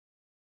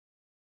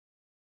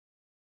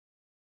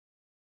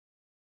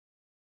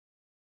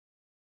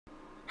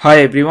Hi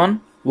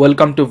everyone,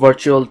 welcome to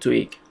Virtual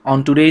Tweak.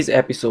 On today's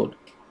episode,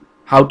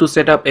 how to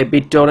set up a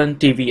Bittorrent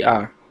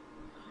TVR,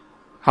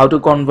 how to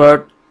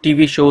convert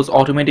TV shows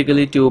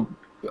automatically to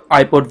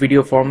iPod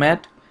video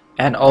format,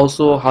 and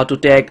also how to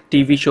tag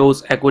TV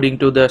shows according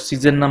to the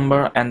season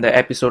number and the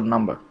episode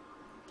number.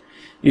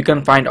 You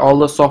can find all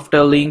the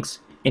software links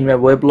in my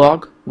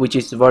weblog, which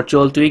is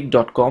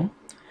virtualtweak.com.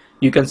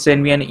 You can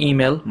send me an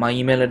email. My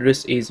email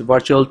address is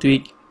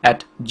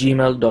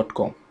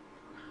virtualtweak@gmail.com.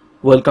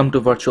 Welcome to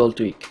Virtual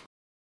Tweak.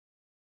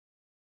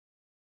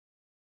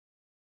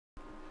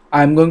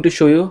 I am going to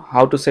show you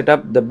how to set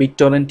up the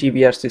Bittorrent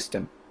TVR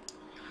system.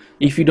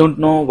 If you don't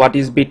know what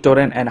is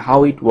Bittorrent and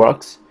how it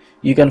works,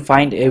 you can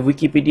find a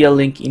Wikipedia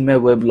link in my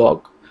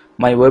weblog.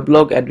 My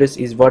weblog address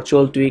is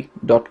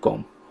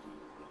virtualtweak.com.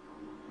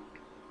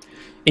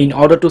 In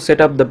order to set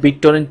up the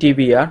Bittorrent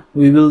TVR,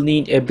 we will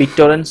need a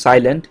Bittorrent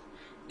Silent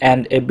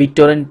and a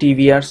Bittorrent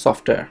TVR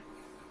software.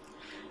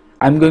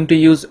 I'm going to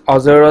use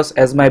Ozarus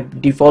as my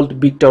default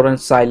Bittorrent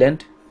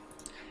Silent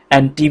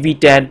and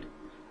TVTAD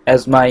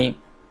as my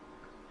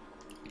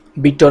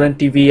Bittorrent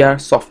TVR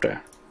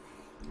software.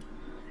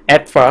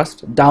 At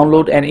first,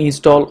 download and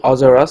install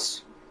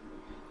Ozarus,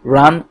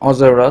 run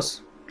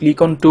Ozarus,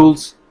 click on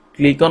Tools,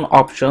 click on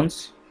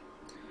Options,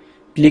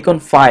 click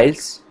on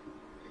Files,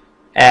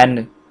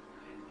 and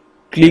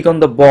click on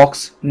the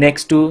box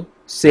next to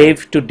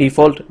Save to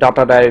Default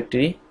Data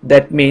Directory.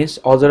 That means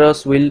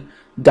Ozarus will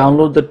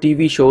download the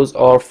TV shows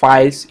or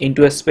files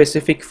into a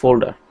specific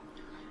folder.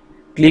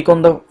 Click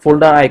on the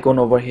folder icon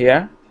over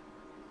here,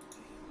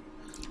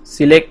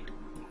 select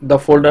the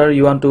folder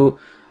you want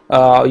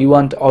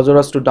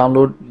Ozarus to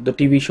download the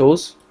TV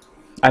shows.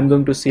 I'm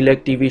going to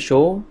select TV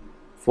show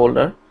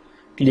folder,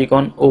 click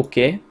on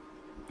OK,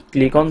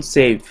 click on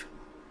Save.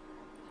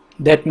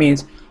 That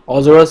means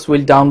Ozarus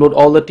will download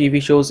all the TV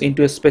shows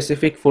into a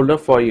specific folder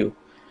for you.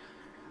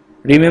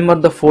 Remember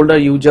the folder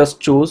you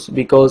just choose,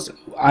 because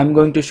I'm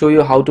going to show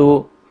you how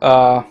to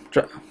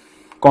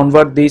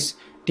convert these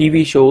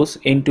TV shows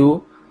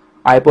into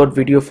iPod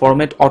video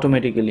format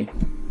automatically.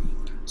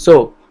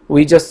 So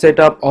we just set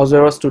up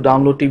Ozarus to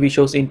download TV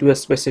shows into a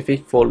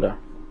specific folder.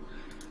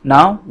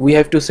 Now we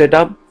have to set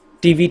up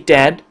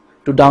TVTAD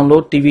to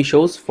download TV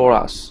shows for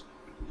us.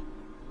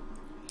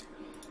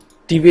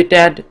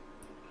 TVTAD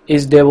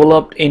is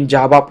developed in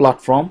Java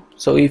platform,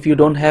 so if you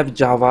don't have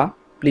Java,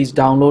 please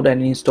download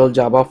and install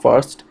Java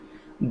first,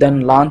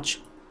 then launch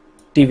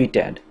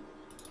TVTAD.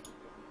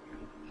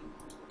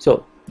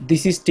 So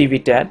this is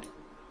TVTAD.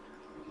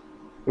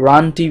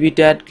 Run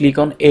TVTAD, click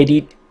on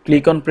Edit,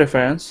 click on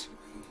Preference.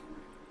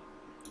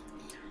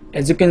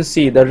 As you can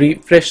see, the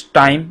refresh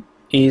time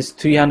is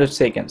 300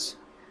 seconds.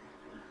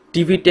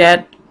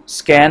 TVTAD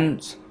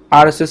scans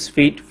RSS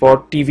feed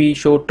for TV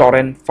show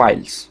torrent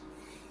files.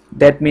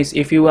 That means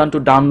if you want to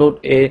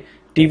download a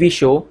TV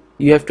show,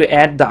 you have to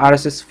add the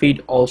RSS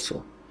feed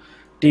also.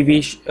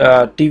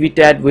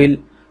 TVTAD will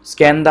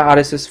scan the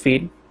RSS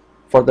feed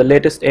for the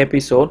latest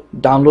episode,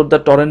 download the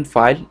torrent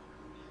file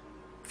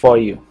for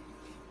you.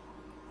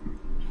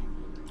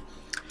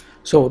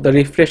 So the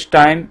refresh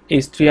time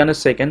is 300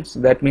 seconds,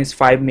 that means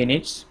 5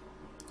 minutes.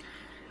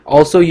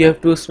 Also you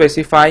have to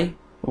specify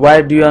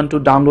where do you want to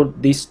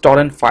download these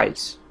torrent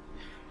files.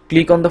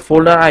 Click on the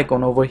folder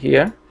icon over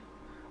here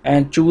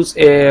and choose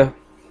a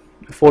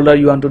folder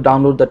you want to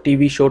download the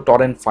TV show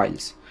torrent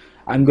files.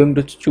 I'm going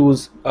to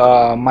choose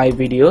my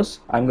videos.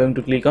 I'm going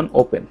to click on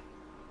Open.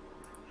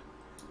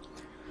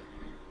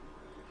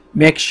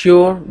 Make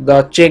sure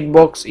the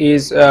checkbox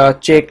is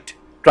checked.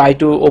 Try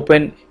to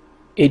open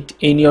it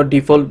in your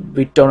default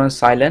Bittorrent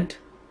Silent.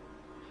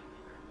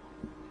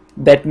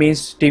 That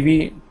means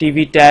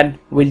TVTAD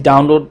will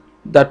download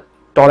the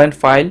torrent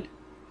file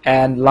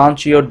and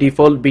launch your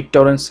default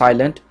Bittorrent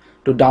Silent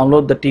to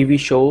download the TV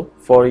show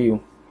for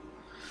you.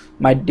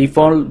 My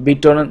default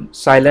Bittorrent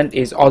Silent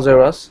is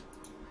Ozarus,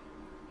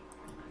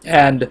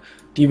 and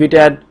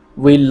TVTAD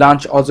will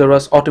launch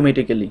Ozarus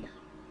automatically.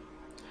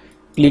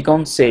 Click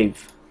on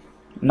Save.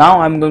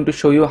 Now I'm going to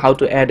show you how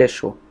to add a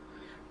show.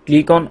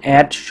 Click on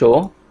Add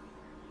Show.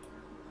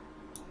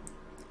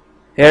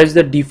 Here is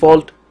the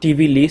default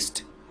TV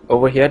list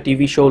over here,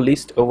 TV show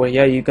list over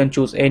here. You can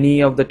choose any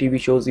of the TV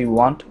shows you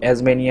want,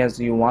 as many as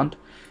you want.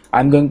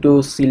 I'm going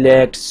to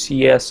select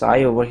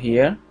CSI over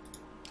here,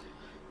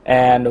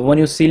 and when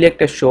you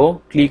select a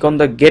show, click on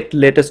the Get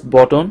Latest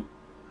button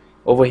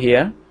over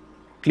here.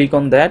 Click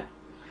on that.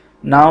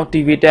 Now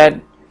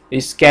TVTAD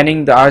is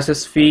scanning the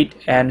RSS feed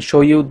and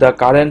show you the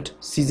current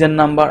season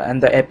number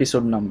and the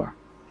episode number.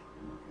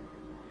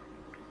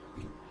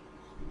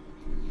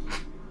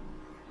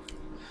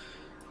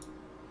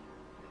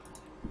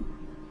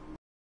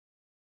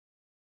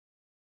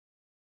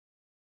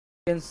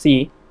 You can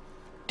see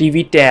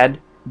TVTAD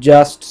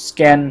just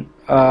scanned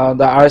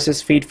the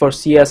RSS feed for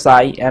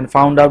CSI and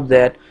found out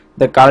that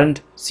the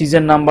current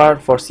season number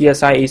for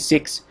CSI is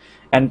 6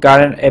 and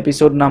current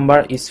episode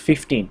number is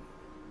 15.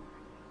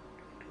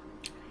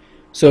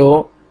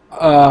 So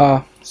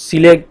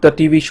select the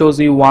TV shows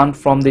you want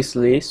from this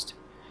list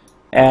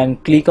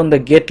and click on the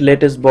Get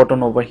Latest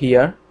button over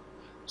here.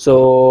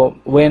 So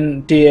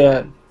when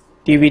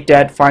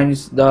TVTAD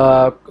finds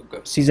the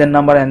season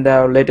number and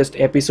the latest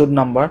episode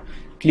number,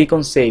 click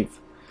on save.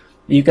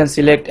 You can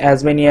select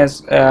as many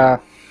as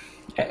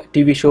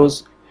TV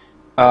shows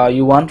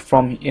you want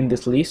from in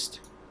this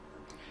list.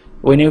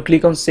 When you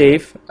click on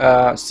save,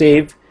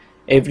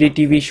 every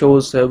TV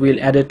shows will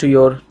add it to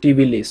your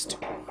TV list.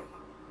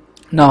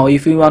 Now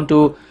if you want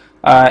to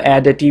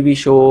add a TV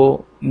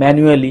show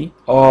manually,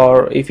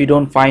 or if you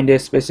don't find a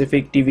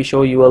specific TV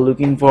show you are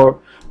looking for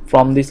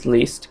from this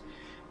list,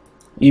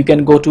 you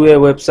can go to a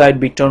website,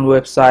 Bittorrent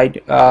website,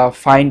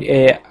 find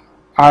a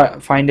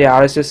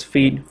RSS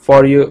feed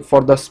for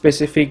the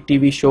specific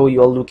TV show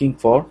you are looking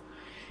for.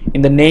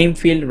 In the name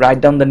field, write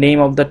down the name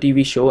of the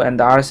TV show, and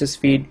the RSS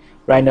feed,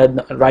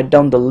 write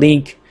down the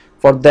link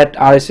for that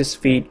RSS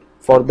feed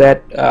for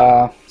that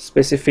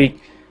specific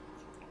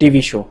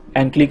TV show,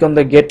 and click on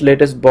the get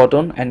latest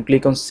button and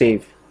click on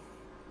save.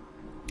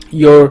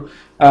 Your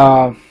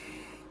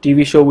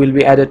TV show will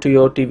be added to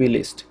your TV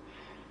list.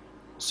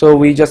 So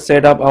we just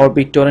set up our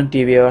Bittorrent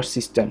TVR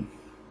system.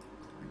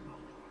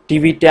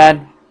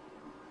 TVTAD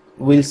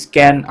will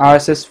scan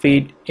RSS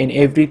feed in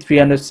every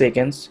 300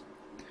 seconds.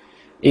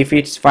 If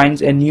it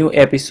finds a new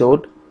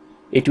episode,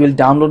 it will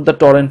download the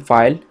torrent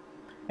file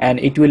and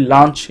it will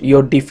launch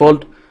your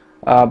default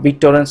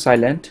Bittorrent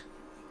silent,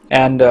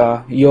 and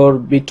your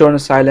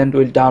Bittorrent silent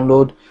will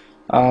download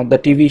the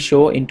TV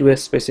show into a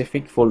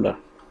specific folder.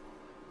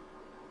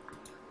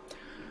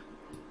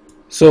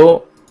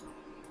 So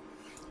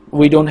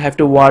we don't have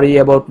to worry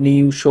about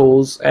new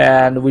shows,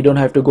 and we don't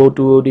have to go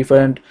to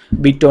different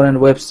Bittorrent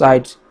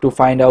websites to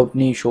find out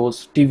new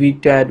shows.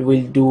 TVTAD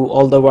will do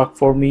all the work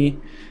for me,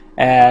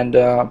 and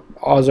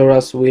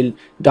Ozarus will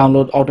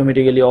download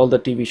automatically all the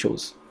TV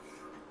shows.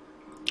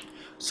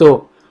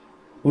 So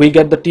we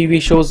get the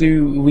TV shows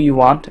we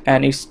want,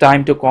 and it's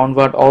time to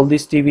convert all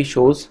these TV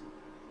shows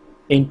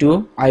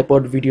into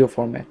iPod video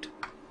format.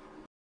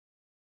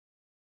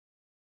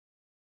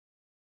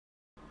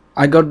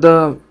 I got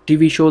the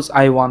TV shows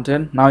I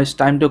wanted. Now it's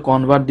time to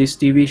convert these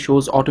TV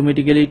shows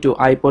automatically to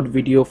iPod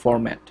video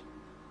format.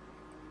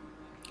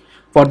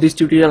 For this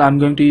tutorial I'm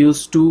going to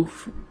use two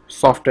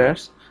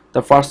softwares.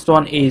 The first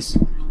one is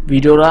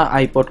Vidora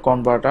iPod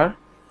converter,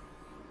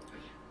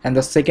 and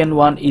the second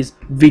one is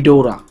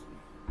Vidora.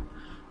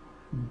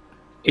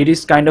 It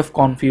is kind of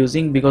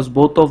confusing because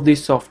both of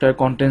these software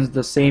contains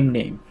the same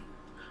name.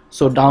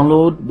 So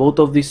download both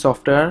of these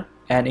software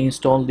and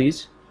install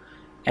these,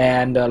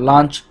 and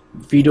launch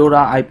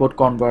Vidora iPod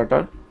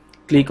converter.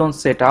 Click on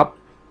setup.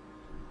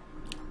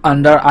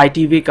 Under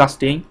ITV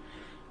casting,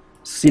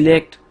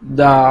 select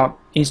the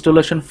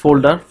installation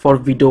folder for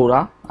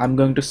Vidora. I'm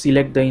going to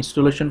select the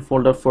installation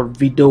folder for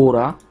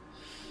Vidora,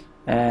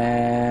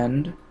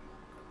 and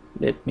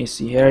let me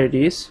see, here it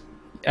is,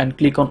 and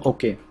click on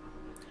OK.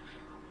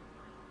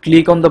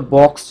 Click on the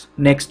box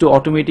next to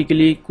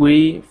automatically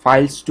query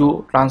files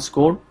to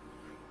transcode,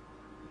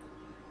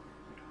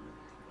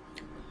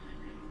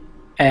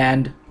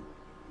 and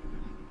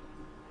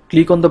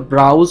click on the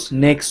browse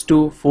next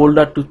to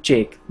folder to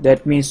check.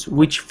 That means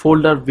which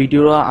folder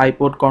Vidora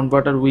iPod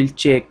converter will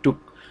check to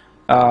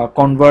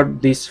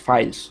convert these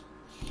files,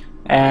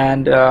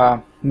 and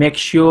make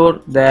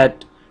sure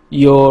that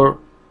your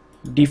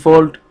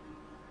default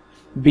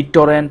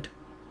Bittorrent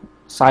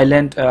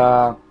silent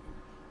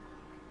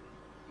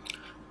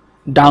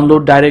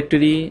download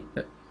directory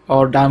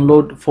or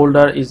download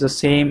folder is the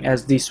same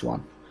as this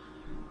one,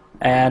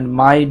 and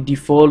my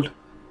default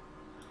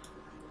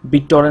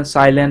Bittorrent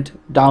silent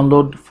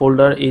download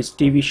folder is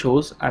TV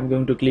shows. I'm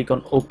going to click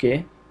on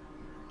OK.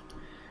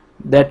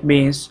 That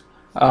means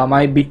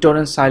my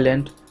Bittorrent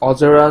silent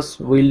Ozarus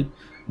will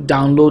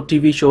download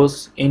TV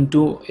shows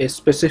into a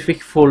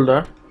specific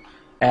folder,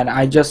 and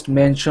I just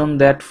mentioned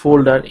that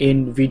folder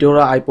in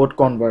Vidora iPod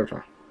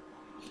converter,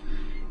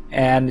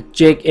 and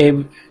check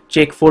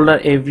folder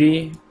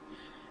every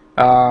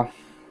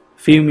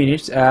few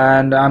minutes,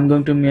 and I'm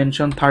going to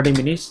mention 30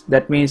 minutes.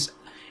 That means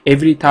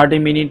every 30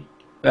 minutes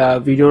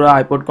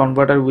Vidora iPod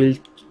converter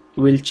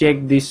will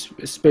check this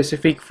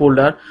specific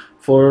folder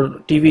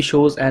for TV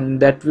shows,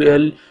 and that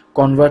will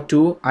convert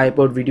to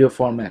iPod video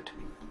format.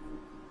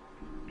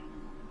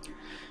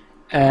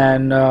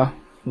 And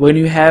when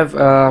you have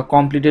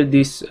completed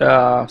these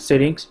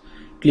settings,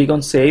 click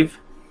on save.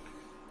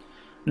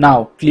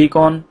 Now click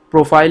on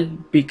profile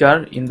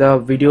picker in the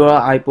Vidora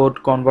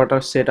iPod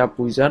converter setup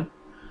wizard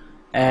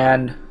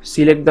and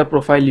select the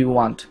profile you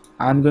want.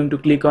 I'm going to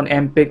click on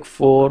MPEG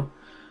 4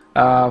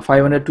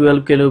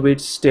 512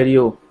 kilobits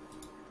stereo.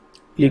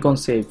 Click on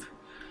save.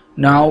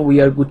 Now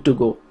we are good to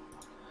go.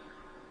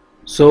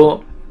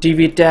 So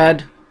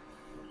TVTAD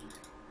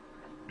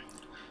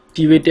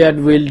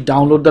will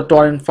download the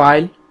torrent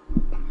file.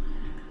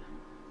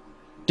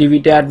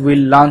 TVTAD will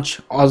launch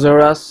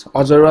Ozarus.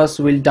 Ozarus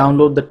will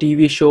download the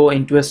TV show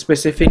into a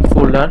specific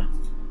folder.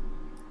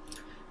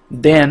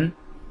 Then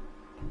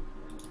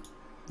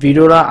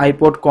Vidora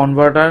iPod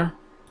converter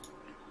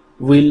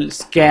will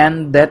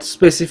scan that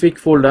specific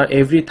folder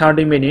every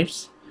 30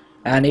 minutes,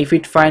 and if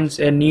it finds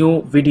a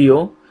new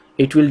video,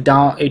 it will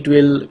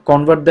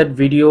convert that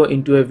video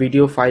into a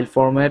video file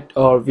format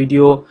or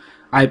video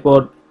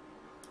iPod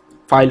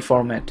file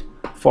format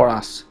for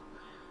us.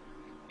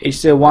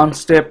 It's a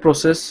one-step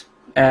process,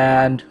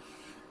 and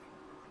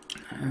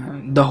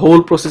the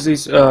whole process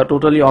is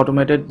totally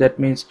automated. That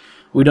means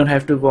we don't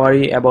have to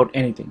worry about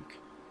anything.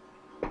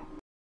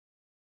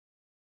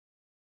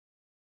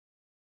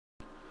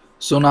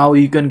 So now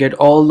you can get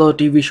all the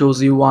TV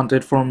shows you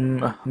wanted from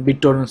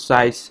BitTorrent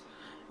sites,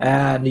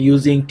 and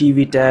using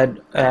TVTAD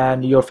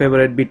and your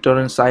favorite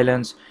BitTorrent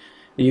silence,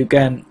 you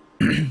can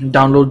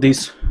download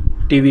these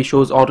TV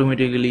shows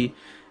automatically,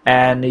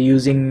 and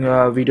using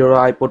video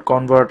iPod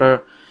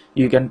converter,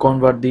 you can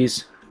convert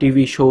these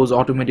TV shows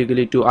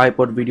automatically to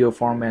iPod video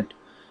format.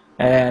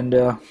 And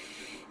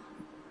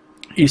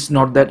it's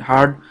not that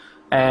hard,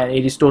 and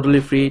it is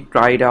totally free.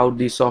 Try it out,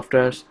 these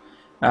softwares,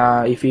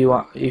 if you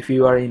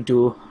are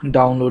into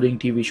downloading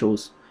TV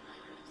shows.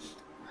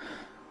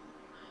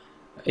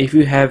 If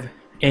you have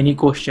any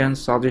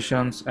questions,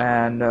 suggestions,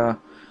 and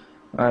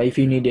if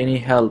you need any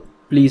help,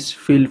 please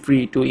feel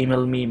free to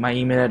email me. My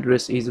email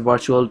address is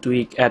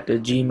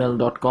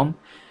virtualtweak@gmail.com.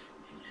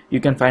 You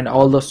can find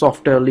all the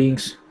software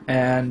links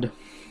and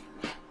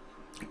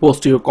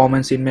post your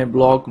comments in my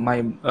blog.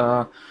 My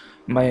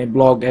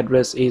blog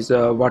address is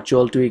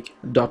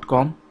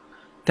virtualtweak.com.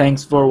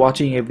 Thanks for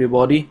watching,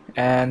 everybody,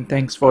 and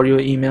thanks for your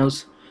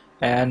emails,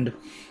 and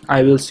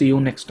I will see you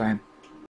next time.